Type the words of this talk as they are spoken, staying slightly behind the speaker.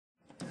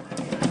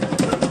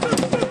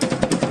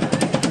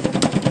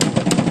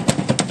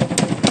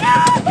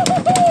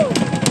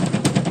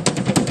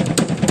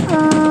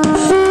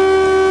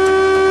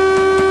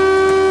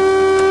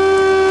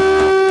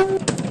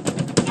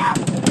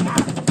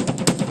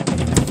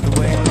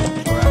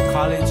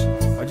college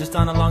or just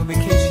on a long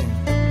vacation.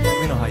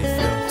 We know how you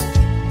feel.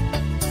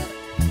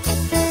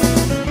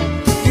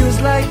 Feels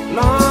like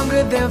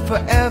longer than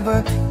forever,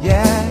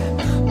 yeah.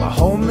 My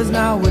home is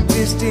now a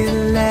distant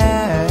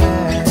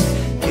land.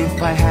 If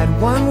I had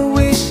one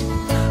wish,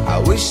 I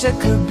wish I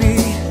could be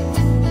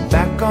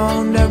back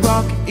on that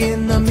rock in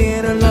the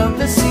middle of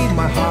the sea.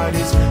 My heart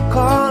is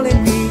calling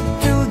me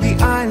to the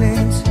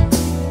islands,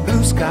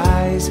 blue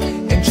skies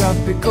and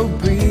tropical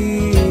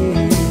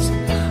breeze.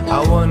 I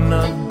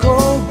wanna go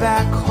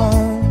back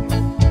home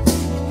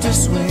to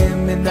swim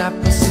in that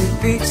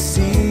Pacific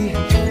Sea.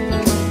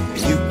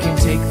 You can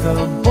take the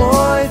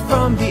boy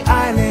from the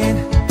island,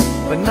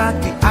 but not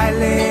the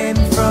island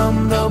from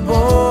the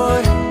boy.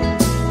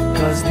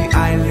 'Cause the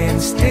island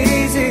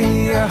stays in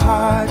your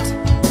heart,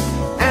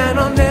 and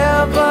I'll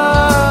never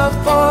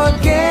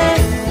forget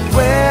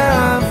where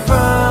I'm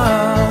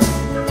from.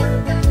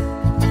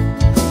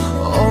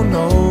 Oh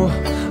no,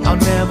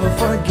 I'll never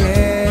forget.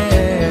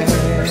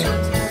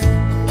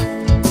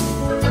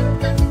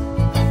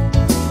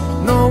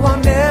 No,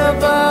 I'll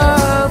never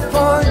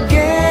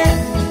forget.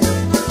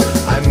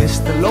 I miss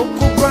the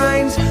local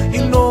grinds,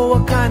 you know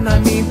what kind I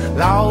mean.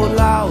 Lau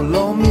lau,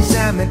 lomi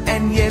salmon,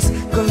 and yes,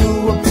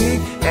 Kahlua pig.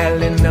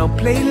 L&L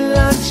play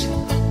lunch,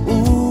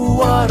 ooh,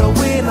 what a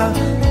winner.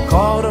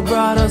 Call the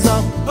brothers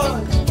up,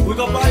 We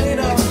gon' buy it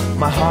up.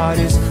 my heart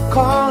is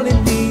calling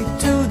me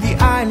to the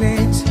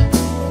islands,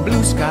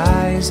 blue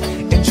skies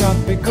and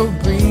tropical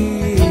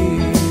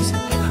breeze.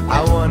 I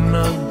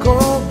wanna go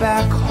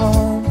back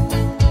home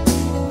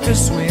to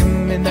swim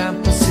in that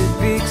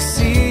Pacific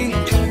Sea.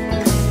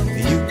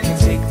 You can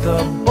take the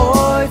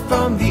boy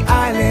from the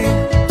island,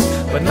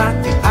 but not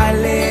the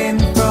island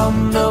from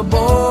the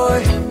boy.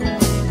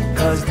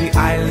 'Cause the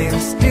island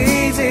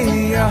stays in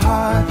your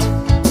heart,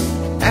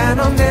 and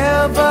I'll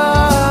never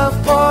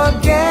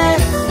forget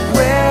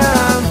where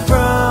I'm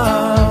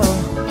from.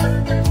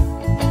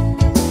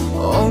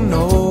 Oh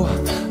no,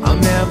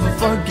 I'll never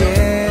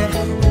forget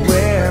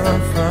where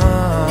I'm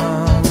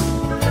from.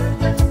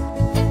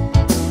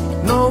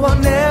 No,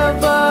 I'll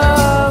never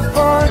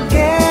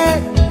forget.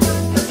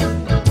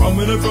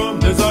 Coming from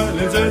this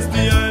island, just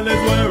the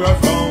island where I'm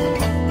from.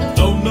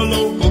 Don't the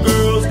local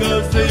girls,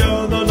 'cause they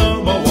are the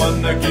number one.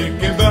 They're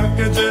kicking back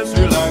and just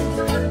relax.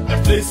 The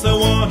place I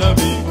wanna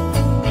be.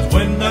 'Cause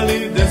when I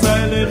leave this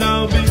island,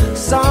 I'll be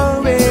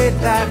Sorry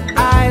that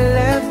I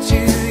left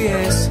you,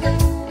 yes,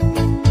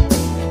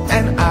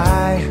 and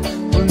I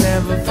will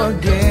never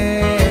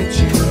forget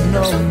you,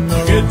 no, no.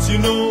 get you,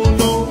 no,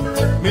 no.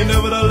 Me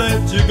never to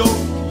let you go.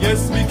 Yes,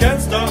 we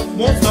can't stop,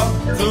 won't stop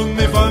till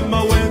me find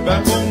my way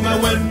back home. And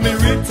when me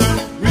return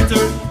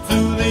to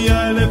the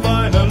island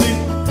finally,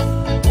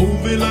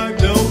 moving like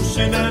the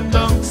ocean and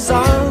down.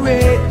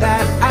 Sorry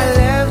that I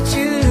left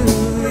you,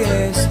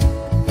 yes,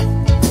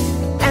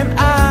 and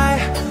I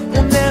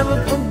will never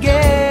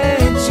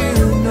forget you,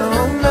 no,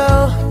 no,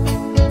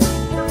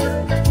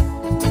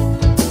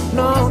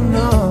 no,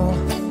 no.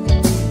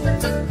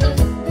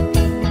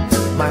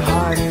 My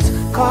heart is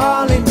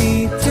calling me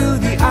to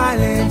the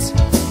islands,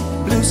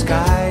 blue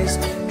skies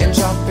and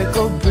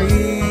tropical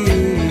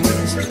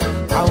breeze.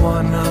 I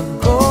wanna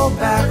go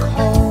back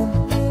home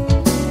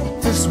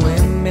to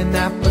swim in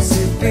that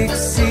Pacific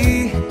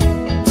Sea.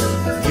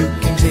 You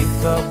can take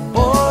the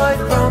boy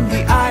from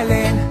the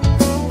island,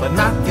 but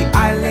not the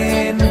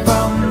island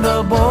from the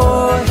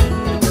boy.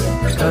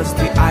 'Cause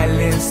the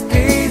island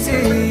stays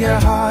in your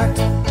heart,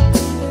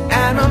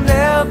 and I'll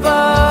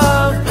never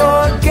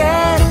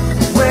forget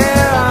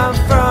where I'm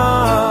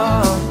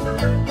from.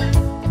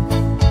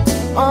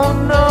 Oh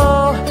no,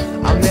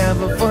 I'll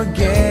never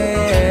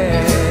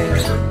forget.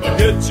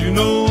 Get you,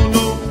 no,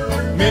 no.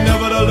 Me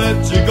never to let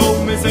you go.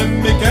 Me say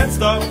me can't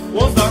stop,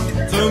 won't stop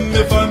till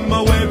me find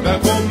my way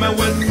back home. And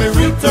when me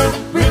return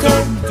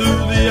to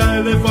the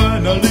island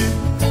finally,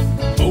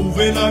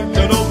 moving like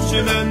an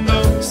ocean and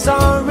down.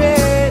 Sorry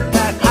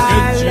that I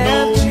Get you, no,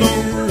 left no.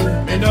 you.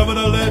 Me never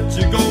to let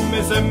you go. Me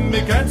say me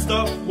can't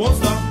stop, won't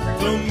stop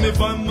till me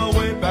find my way